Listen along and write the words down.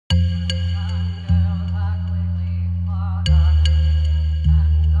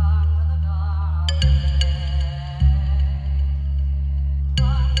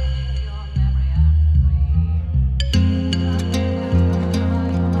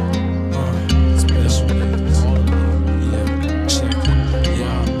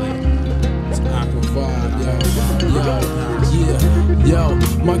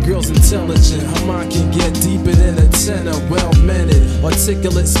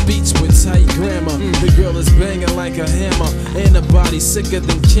articulate speech with tight grammar. The girl is banging like a hammer, and her body sicker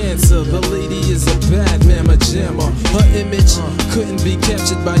than cancer. The lady is a bad mamma jammer. Her image couldn't be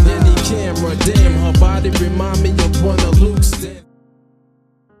captured by any camera. Damn, her body remind me of one of Luke's.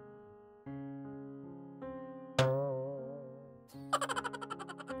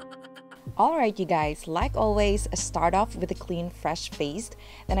 Alright you guys, like always, start off with a clean, fresh face.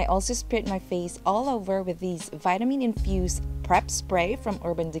 Then I also spread my face all over with these Vitamin-Infused Prep Spray from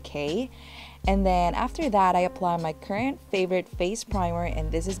Decay. And then after that, I apply my current favorite face primer,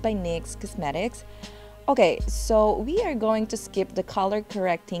 and this is by NYX Cosmetics. Okay, so we are going to skip the color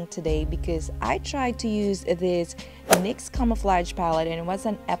correcting today because I tried to use this NYX Camouflage palette and it was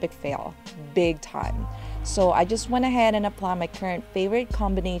an epic fail, big time. So I just went ahead and applied my current favorite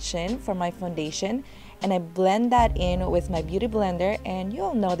combination for my foundation, and I blend that in with my beauty blender, and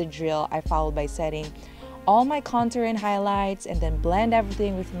you'll know the drill. I followed by setting all my contour and highlights, and then blend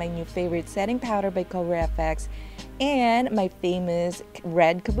everything with my new favorite setting powder by Cover FX and my famous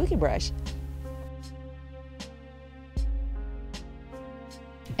red kabuki brush.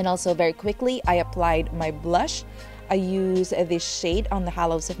 And also very quickly, I applied my blush. I use this shade on the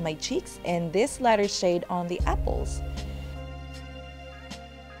hollows of my cheeks and this lighter shade on the apples.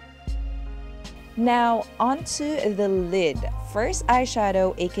 Now onto the lid. First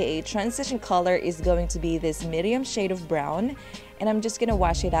eyeshadow, aka transition color, is going to be this medium shade of brown, and I'm just gonna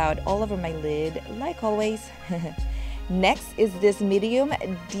wash it out all over my lid like always. Next is this medium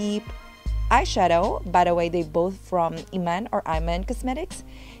deep eyeshadow. By the way, they both from Iman or Iman Cosmetics.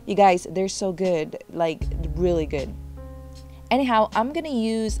 You guys, they're so good, like really good. Anyhow, I'm gonna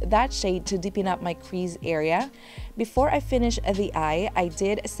use that shade to deepen up my crease area. Before I finish the eye, I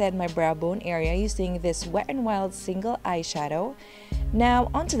did set my brow bone area using this Wet n Wild single eyeshadow.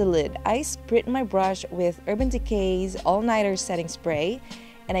 Now onto the lid. I spritz my brush with Decay's All Nighter setting spray,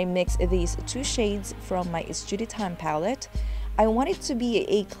 and I mix these two shades from my Judy Time palette. I want it to be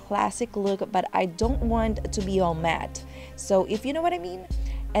a classic look, but I don't want to be all matte, so if you know what I mean.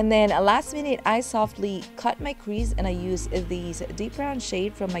 And then last minute, I softly cut my crease, and I use these deep brown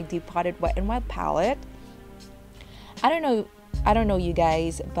shade from my Deep Potted Wet n Wild palette. I don't know you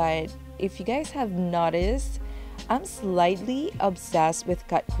guys, but if you guys have noticed, I'm slightly obsessed with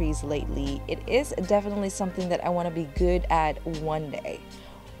cut crease lately. It is definitely something that I want to be good at one day.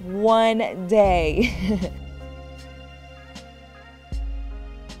 One day.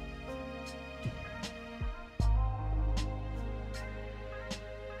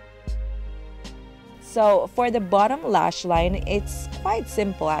 So for the bottom lash line, it's quite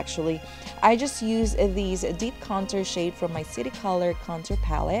simple actually. I just use these deep contour shade from my City Color contour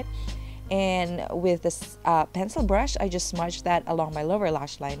palette, and with this pencil brush, I just smudge that along my lower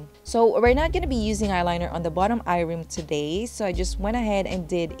lash line. So we're not going to be using eyeliner on the bottom eye rim today, so I just went ahead and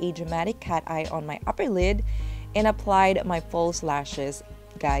did a dramatic cat eye on my upper lid and applied my false lashes.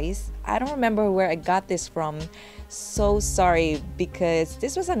 Guys, I don't remember where I got this from, so sorry, because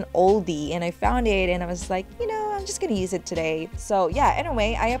this was an oldie and I found it and I was like, you know, I'm just gonna use it today. So yeah,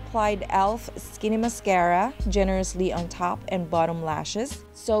 anyway, I applied e.l.f. Skinny Mascara generously on top and bottom lashes.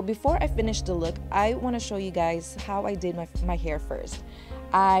 So before I finish the look, I want to show you guys how I did my hair first.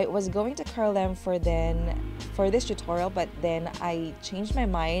 I was going to curl them for this tutorial, but then I changed my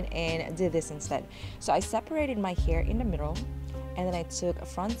mind and did this instead. So I separated my hair in the middle, and then I took a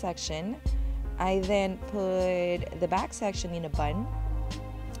front section. I then put the back section in a bun.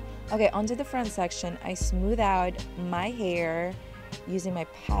 Okay, onto the front section, I smooth out my hair using my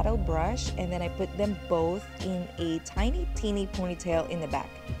paddle brush, and then I put them both in a tiny teeny ponytail in the back.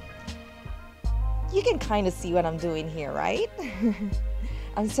 You can kind of see what I'm doing here, right?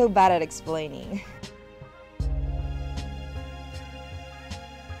 I'm so bad at explaining.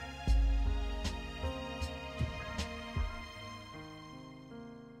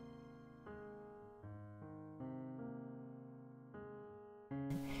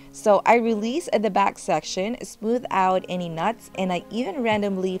 So I release the back section, smooth out any knots, and I even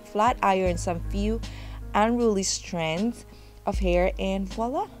randomly flat iron some few unruly strands of hair, and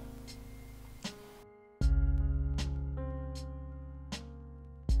voila!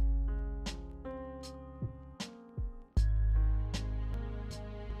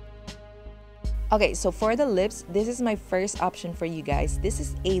 Okay, so for the lips, this is my first option for you guys. This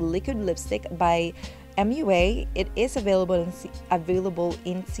is a liquid lipstick by MUA. It is available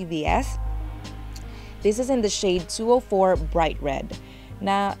in CVS. This is in the shade 204 Bright Red.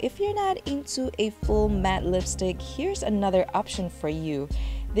 Now, if you're not into a full matte lipstick, here's another option for you.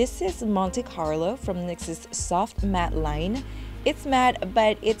 This is Monte Carlo from NYX's Soft Matte line. It's matte,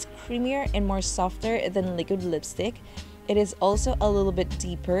 but it's creamier and more softer than liquid lipstick. It is also a little bit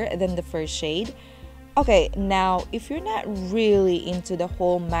deeper than the first shade. Okay, now if you're not really into the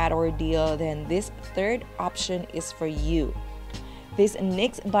whole matte ordeal, then this third option is for you. This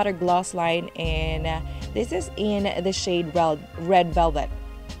NYX Butter Gloss line, and this is in the shade Red Velvet.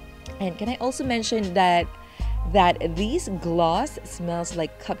 And can I also mention that these gloss smells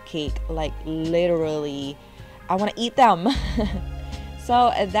like cupcake, like literally I want to eat them.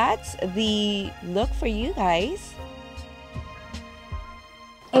 So that's the look for you guys.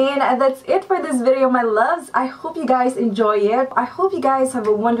 And that's it for this video, my loves. I hope you guys enjoy it. I hope you guys have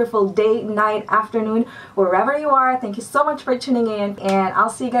a wonderful day, night, afternoon, wherever you are. Thank you so much for tuning in, and I'll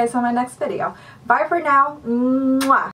see you guys on my next video. Bye for now. Mwah.